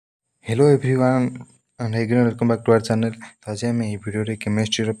Hello everyone and again welcome back to our channel. तो आज आम video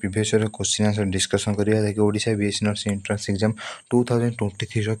chemistry previous year question answer discussion करिया कि Odisha BSc nursing entrance exam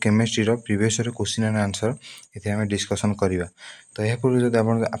 2023 chemistry previous year question and answer ये आम discussion करवा। तो यह पूर्व जब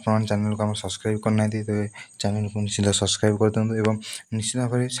आप चैनल को सब्सक्राइब करना तो चैनल को निश्चित सब्सक्राइब कर दिखाँ और निश्चित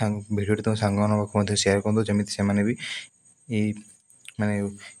भाव में भिडियो तुम सांग सेयार कर जमी से भी माने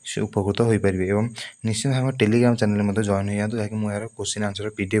उपकृत हो पारे और निश्चित भाव टेलीग्राम चैनल में जॉइन हो जातु जहाँकि मुझे क्वेश्चन आंसर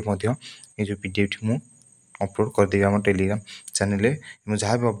पीडीएफ ये जो पीडीएफ मु अपलोड करदेवी आम टेलीग्राम चैनल में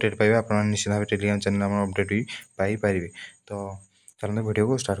जहाँ भी अपडेट पाइबे आप निश्चित भाव टेलीग्राम चैनल अपडेट भी पाइपर। तो चलते वीडियो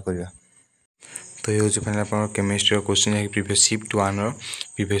को स्टार्ट करवा। तो ये हूँ फाइनल आप केमिस्ट्री क्वेश्चन जहाँकि प्रीवियस शिफ्ट 1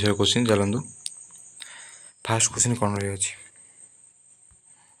 प्रीवियस क्वेश्चन चलतु। फास्ट क्वेश्चन कौन रही है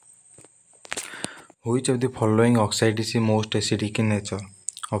Which of the following oxide is most acidic in nature?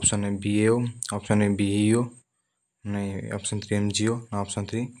 Option A BaO, option A BeO, नहीं ऑप्शन 3 MgO ना ऑप्शन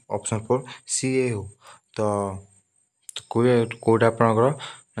 3 ऑप्शन 4 CaO। तो कोईटा आपणकर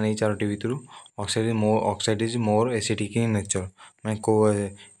माने चारोटी भितर oxide is more acidic in nature माने को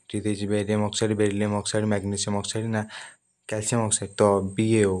बेरियम ऑक्साइड मैग्नीशियम ऑक्साइड ना calcium oxide. तो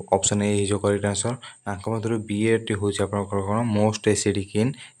BaO ऑप्शन ए जो करेक्ट आंसर ना BA हूँ कौन most acidic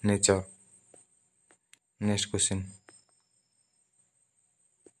in nature. Next question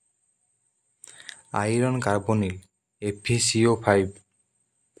iron carbonyl FeCO5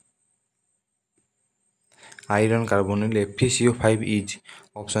 iron carbonyl FeCO5 is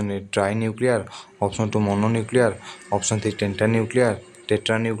option A ट्राइन्यूक्लियर option 2 mononuclear option 3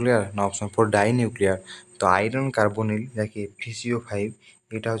 टेट्रान्यूक्लियर ना option 4 डाइन्यूक्लियर। तो iron carbonyl जैकि FeCO5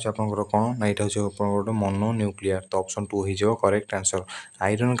 यहाँ हूँ कौन ना यहाँ हूँ मोनोन्यूक्लियर। तो ऑप्शन 2 हो correct answer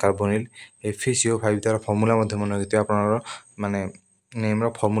iron carbonyl FeCO5 तार फर्मूला मन रखिए आप माने नेम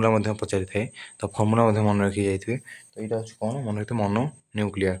फर्मूला पचारि थाए। तो फर्मूला मन रखी जाइए। तो यहाँ हूँ कौन मन रखिए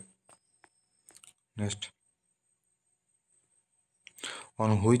mononuclear. Next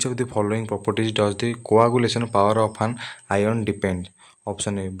On which of the following properties does the coagulation power of an ion depend?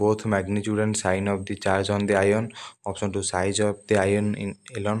 Option A both magnitude and sign of the charge on the ion. Option 2 size of the ion in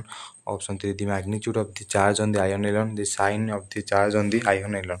alone. Option 3 the magnitude of the charge on the ion alone, the sign of the charge on the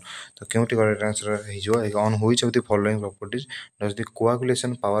ion alone. तो क्योंकि correct answer है on which of the following properties does the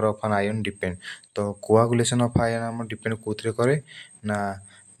coagulation power of an ion depend? तो coagulation of ion हम depend कोथरे करे ना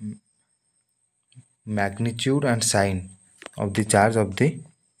magnitude and sign of the charge of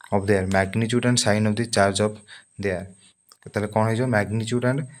their magnitude and sign of the charge of their ताले कौन हो magnitude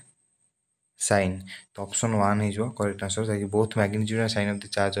and sign। तो option 1 हो correct answer जैकि both magnitude and sign of the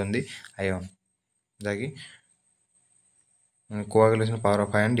charge on the ion जैकि coagulation power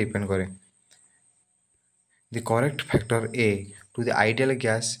of ion depend करे। The correct factor A to the ideal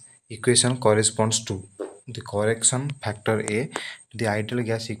gas equation corresponds to the correction factor A to the ideal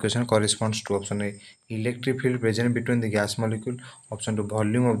gas equation corresponds to option A electric field present between the gas molecule, option 2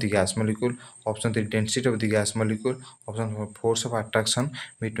 volume of the gas molecule, option 3 density of the gas molecule, option 4 force of attraction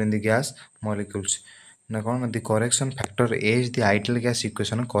between the gas molecules। ना कौन the correction factor A is the ideal gas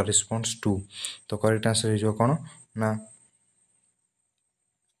equation corresponds to। तो correct answer हो कौन ना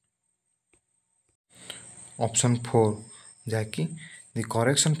option 4 जहाँकि the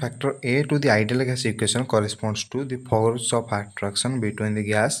correction factor A to the ideal gas equation corresponds to the force of attraction between the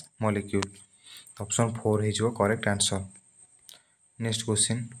gas molecule। Option 4 हो correct answer. Next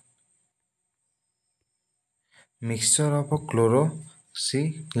question mixture of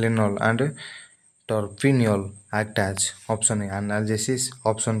क्लोरोक्सिलेनॉल and terpineol act as option A एनाल्जेसिस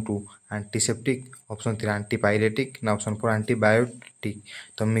option 2 antiseptic option 3 antipyretic ना option 4 antibiotic.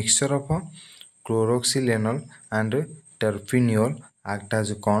 तो mixture of क्लोरोक्सिलेनॉल and terpineol act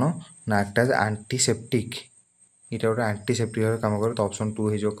as कौन ना act as antiseptic यहाँ गोटे antiseptic भाव काम करे। तो ऑप्शन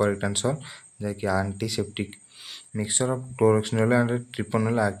 2 हो correct answer जैकि antiseptic mixture of क्लोरोक्सिलेनॉल and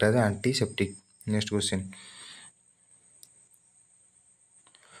terpineol act as antiseptic. Next question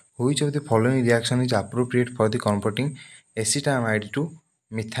Which of the following reaction is appropriate for the converting acetamide to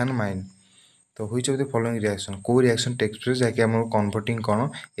methanamine? तो which of the following reaction को reaction takes place जैकि आम converting कौन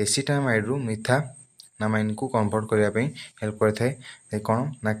acetamide रु मिथानामाइन को convert करने help करता है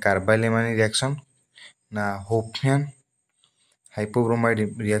कौन ना कार्बाइलेमाइन रिएक्शन ना होफमैन हाइपोब्रोमाइड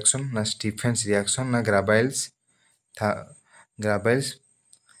रिएक्शन ना स्टीफेंस रिएक्शन ना ग्राबाइल्स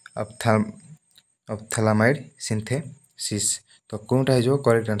ऑप्थालामाइड सिंथेसिस। तो कौनटा हो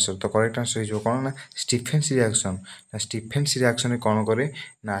करेक्ट आंसर। तो करेक्ट आंसर हो कौन ना स्टीफेंस रिएक्शन ना स्टीफेंस रिएक्शन कौन करे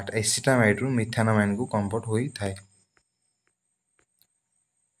ना एसिटामाइड रु मिथानामाइन को कन्वर्ट होता है।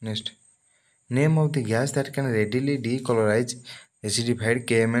 Next name of the gas that can readily decolourise acidified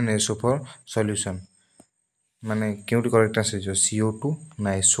KMnSO4 solution. माने क्योंटी करेक्ट आंसर हो CO2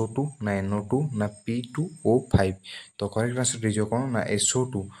 ना SO2 ना NO2 ना P2O5 तो करेक्ट आंसर हो कौन ना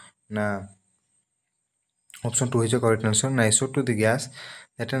SO2 ना ऑप्शन 2 is correct answer ना SO2 the gas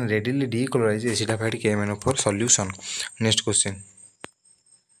that can readily decolorize acidified KMnO4 solution. Next question.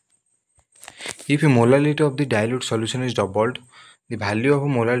 If molality of the dilute solution is doubled, the value of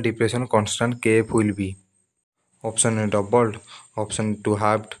molar depression constant Kf will be option A doubled, option 2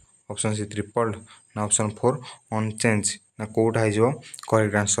 halved, option C tripled, ना option 4 unchanged. ना कोटा है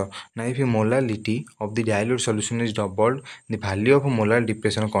correct answer. Now if molality of the dilute solution is doubled, the value of molar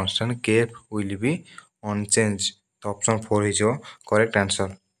depression constant Kf will be unchanged. तो option 4 is correct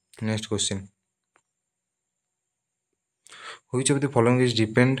answer. Next question. Which of the following is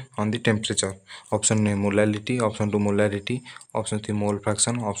depend on the temperature? Option A molality, option 2 molarity, option 3 mole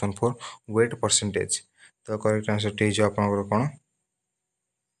fraction, option 4 weight percentage. तो correct answer T जो आपनकर कोन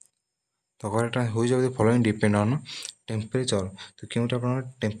तो correct which of the following depend on temperature तो क्योंटा आपन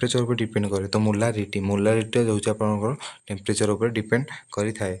temperature ऊपर depend करे तो molarity जो आपनकर टेम्परेचर ऊपर डिपेंड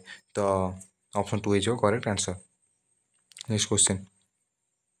करि थाए तो option 2 is correct answer. Next question.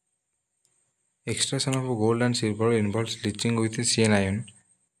 Extraction of gold and silver involves leaching with CN ion.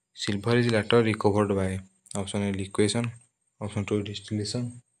 Silver is later recovered by option A liquefaction, option 2 distillation,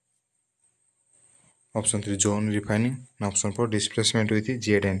 option 3 zone refining, and option 4 displacement with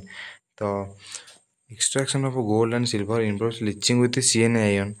ZN. तो extraction of gold and silver involves leaching with CN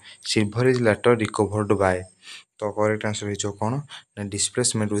ion. Silver is later recovered by तो correct answer है कौन ना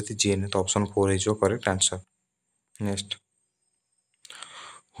displacement with GN तो option 4 है correct answer. Next.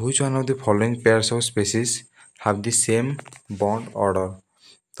 Which one of the following pairs of species have the same bond order?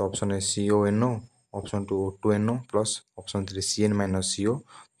 तो option है CONO, option 2 O2NO plus option 3 CN minus CO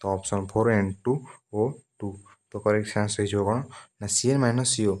तो option 4 N2O2 तो correct answer है कौन ना CN minus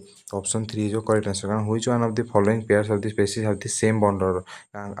CO तो option 3 जो correct answer कारण which one of the following pairs of the species have the same bond order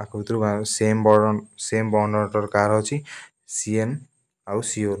आक भितर सेम बॉन्ड ऑर्डर कार अछि CN आउ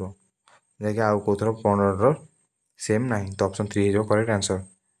CO रो जैसे आउ कोथर बॉन्ड ऑर्डर सेम नहीं तो ऑप्शन 3 जो correct answer.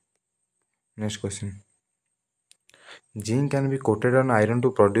 Next question. Zinc can be coated on iron to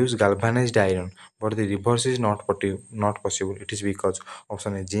produce galvanized iron, but the reverse is not possible. It is because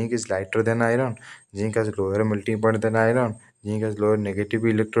option A zinc is lighter than iron, zinc has lower melting point than iron, zinc has lower negative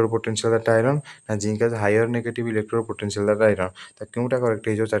electrode potential than iron, and zinc has higher negative electrode potential than iron. तो क्योंटा correct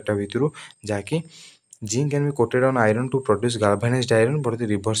है जो चार्टा भितर जहाँकि zinc can be coated on iron to produce galvanized iron, but the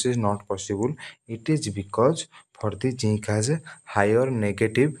reverse is not possible. It is because for the zinc has higher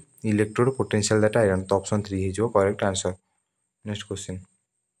negative electrode potential that iron. तो option 3 is your correct answer. Next question.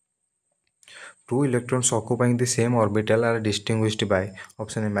 Two electrons occupying the same orbital are distinguished by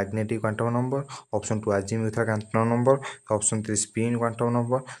option A magnetic quantum number, option 2 azimuthal quantum number, option 3 spin quantum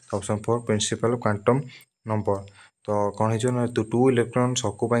number, option 4 principal quantum number. तो कौन है ना तो two electrons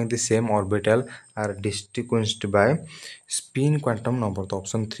occupying the same orbital are distinguished by spin quantum number तो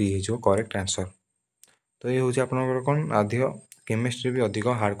option 3 है जो correct answer. तो ये हूँ आपनकर कौन अधिक केमिस्ट्री भी अधिक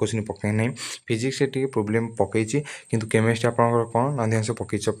हार्ड क्वेश्चन पकई ना फिजिक्स टे प्रोब्लेम पकई किंतु केमिस्ट्री आपनकर कौन अधिकांश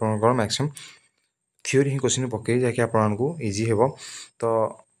पकई आपनकर मैक्सिमम थ्योरी ही क्वेश्चन पकई जहाँकि आपको इजी हे तो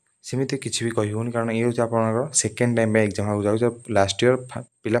सेमती किसी भी कही होनी कारण ये हूँ आपनकर सेकेंड टाइम एग्जाम हो जाए लास्ट ईयर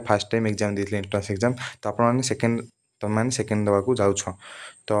पिला फास्ट टाइम एग्जाम देते एंट्रांस एग्जाम तो आपने सेकेंड तुम मैंने सेकेंड देवाक जाऊछ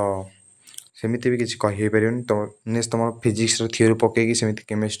तो सेमती भी किसी कही पारे तो नेक्स्ट तुम फिजिक्स थ्योरी पकईकि सेमती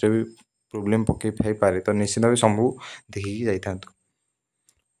केमिस्ट्री भी प्रोब्लेम पकई पारे तो निश्चित भाव सब देखिकी जाता.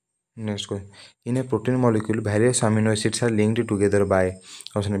 Next question. In a protein molecule, various amino acids are linked together by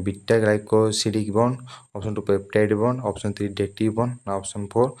option A beta glycosidic bond, option 2 peptide bond, option 3 dative bond, option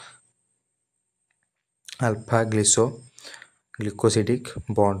 4 alpha glycosidic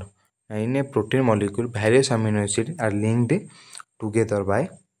bond. In a protein molecule, various amino acids are linked together by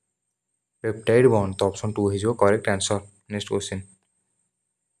peptide bond. तो option 2 is your correct answer. Next question.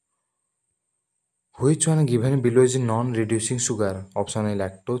 Which one given below is non-reducing sugar? Option A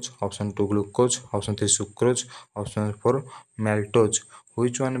lactose, option 2 glucose, option 3 sucrose, option 4 maltose.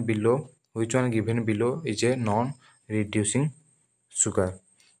 Which one given below is a non-reducing sugar?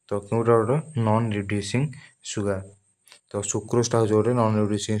 तो क्यों non-reducing sugar तो sucrose टा जो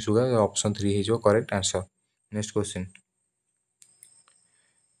non-reducing sugar option 3 is your correct answer. Next question.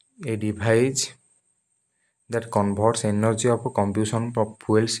 A device that converts energy of combustion of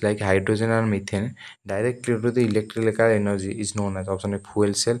fuels like hydrogen and methane directly to the electrical energy is known as option A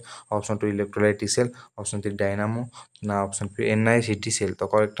fuel cell, option 2 electrolytic cell, option 3 dynamo ना option 3 NICT cell. तो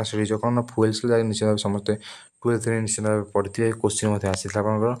correct answer है कौन ना fuel cell निश्चित समझते 12th रे निश्चित पढ़ी क्वेश्चन मत आसीला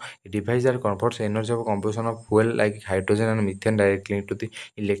आपनकर device that converts energy of combustion of fuel like hydrogen and methane directly into the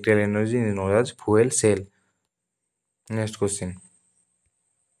electrical energy is known as fuel cell. Next question.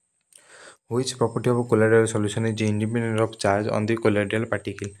 Which property of a colloidal solution is independent of charge on the colloidal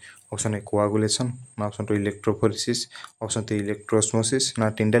particle? Option A coagulation, now option 2 electrophoresis, option 3 electroosmosis, now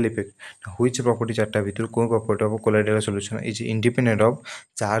Tyndall effect. Now, which property चार्टा भितर कोन property of a colloidal solution is independent of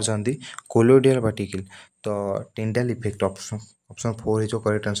charge on the colloidal particle? तो Tyndall effect option 4 is your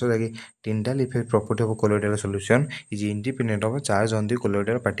correct answer. Like Tyndall effect property of a colloidal solution is independent of a charge on the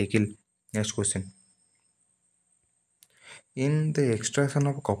colloidal particle. Next question. In the extraction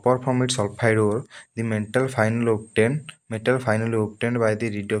of copper from its sulfide ore, the metal finally obtained by the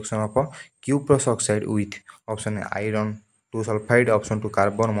reduction of a cuprous oxide with option A iron 2 sulfide, option 2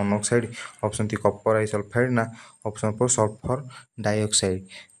 carbon monoxide, option 3 copper I sulfide ना option 4 sulfur dioxide.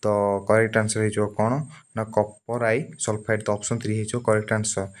 तो correct answer है कौन ना copper I sulfide. तो option 3 है correct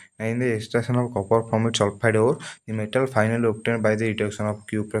answer. In the extraction of copper from its sulfide ore, the metal finally obtained by the reduction of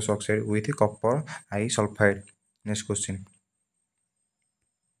cuprous oxide with copper I sulfide. Next question.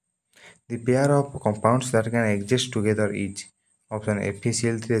 The pair of compounds that can exist together is option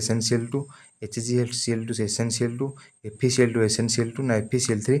FeCl3 SnCl2, HgCl2 SnCl2, FeCl2 SnCl2 ना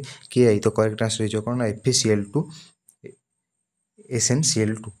FeCl3 Ki. तो correct answer है कौन ना FeCl2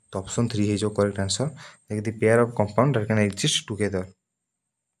 SnCl2. तो option 3 है correct answer. like the pair of compound that can exist together.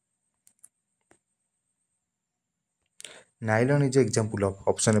 Nylon is an example of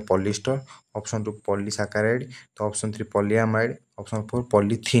option A polyester, option 2 polysaccharide, तो option 3 polyamide, option 4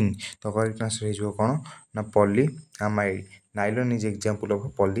 polythene. तो correct answer है कौन ना polyamide. Nylon is example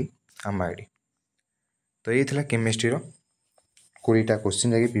of polyamide. तो ये थिला chemistry 20टा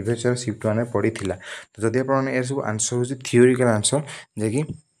question जैकि previous year shift 1 पड़ी थिला. तो जदि आपण ए सब आंसर हो थियोरिकल आंसर जैकि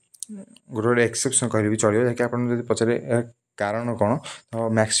गोटे एक्सेप्शन कहले भी चलियो जैकि आपण जदि पचारे कारण कौन तो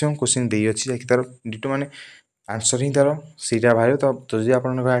मैक्सिमम क्वेश्चन दे अच्छी जैकि तार डिटो माने आंसर ही तार सीटा बाहर. तो जदि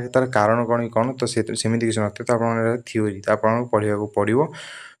आपण तार कारण कौन तो सेमिति किसी नथे तो आपण थियोरी तो आपण पढ़िया पड़ो.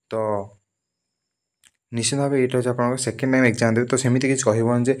 तो निश्चित भाव ये सेकेंड टाइम एग्जाम देते तो सेमती किसी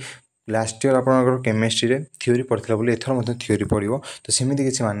कहबन जे लास्ट इयर आपंकर केमिस्ट्री थियोरी पढ़ा बोली एथर थियोरी पड़ो. तो सेमती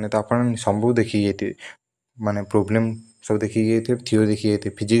किसी मानने तो आप सब देखी जाइए माने प्रोब्लेम सब देखी जाइए थियोरी देखी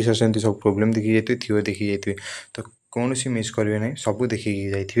जाइए फिजिक्स सेमती सब प्रोब्लेम देखी जाइए थियोरी देखी जाइए. तो कौन सी मिस करेंगे ना सब देखिए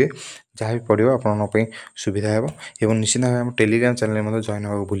जाइए जहाँ भी पढ़ो आप सुविधा है. निश्चित भाव टेलीग्राम चैनल जॉइन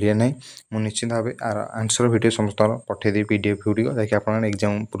होगा भूलिए ना. मुझे निश्चित भाव आंसर वीडियो समस्त पठेदेवी पीडीएफ गुड़िक जैसे आप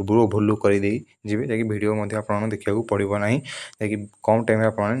एग्जाम पूर्व ओभरलुक कर जी जैसे वीडियो आप देखा पड़ो ना जैसे कम टाइम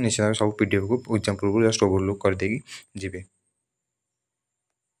आप निश्चित भाव सब पीडीएफ को एग्जाम पूर्व जस्ट ओभरलुक करदे जी.